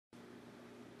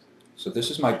So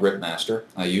this is my Grip Master.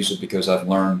 I use it because I've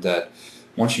learned that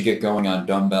once you get going on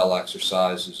dumbbell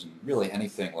exercises and really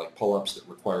anything like pull-ups that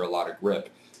require a lot of grip,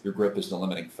 your grip is the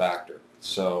limiting factor.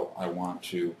 So I want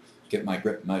to get my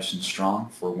grip nice and strong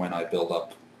for when I build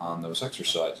up on those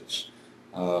exercises.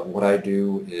 What I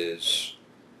do is,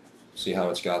 see how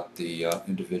it's got the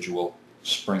individual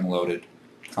spring-loaded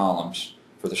columns.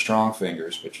 For the strong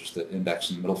fingers, which is the index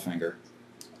and middle finger,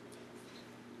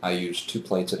 I use 2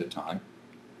 plates at a time.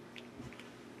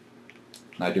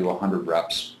 And I do 100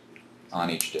 reps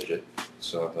on each digit,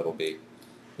 so it'll be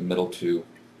the middle 2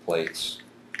 plates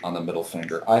on the middle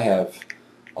finger. I have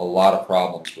a lot of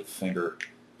problems with finger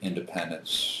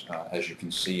independence. As you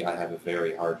can see, I have a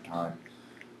very hard time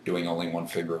doing only one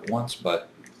finger at once, but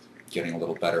getting a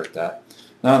little better at that.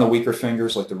 Now on the weaker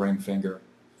fingers, like the ring finger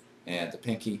and the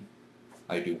pinky,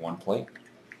 I do 1 plate,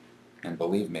 and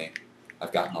believe me,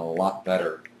 I've gotten a lot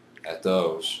better at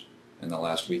those in the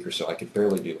last week or so. I could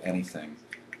barely do anything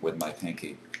with my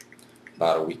pinky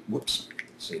about a week. Whoops.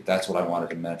 See, that's what I wanted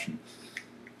to mention.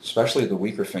 Especially the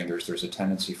weaker fingers, there's a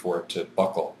tendency for it to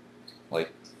buckle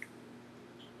like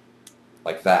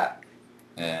that.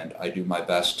 And I do my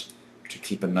best to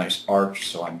keep a nice arch,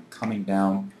 so I'm coming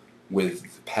down with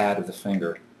the pad of the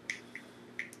finger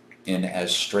in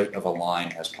as straight of a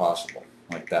line as possible,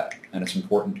 like that. And it's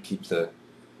important to keep the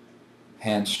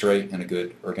hand straight in a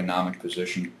good ergonomic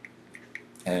position.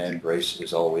 And Grace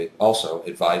is always also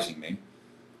advising me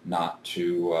not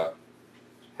to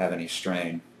have any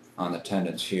strain on the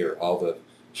tendons here. All the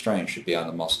strain should be on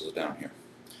the muscles down here.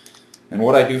 And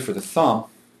what I do for the thumb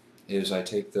is I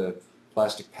take the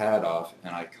plastic pad off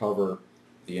and I cover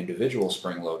the individual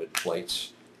spring-loaded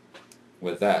plates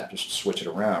with that, just to switch it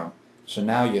around. So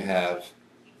now you have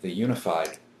the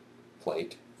unified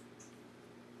plate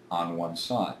on one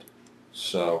side.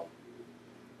 So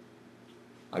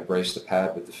I brace the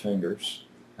pad with the fingers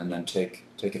and then take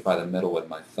it by the middle with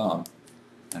my thumb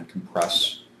and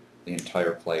compress the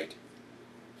entire plate.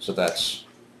 So that's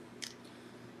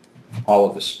all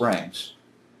of the springs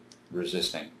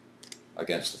resisting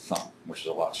against the thumb, which is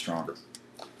a lot stronger.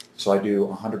 So I do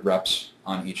 100 reps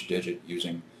on each digit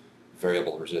using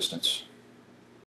variable resistance.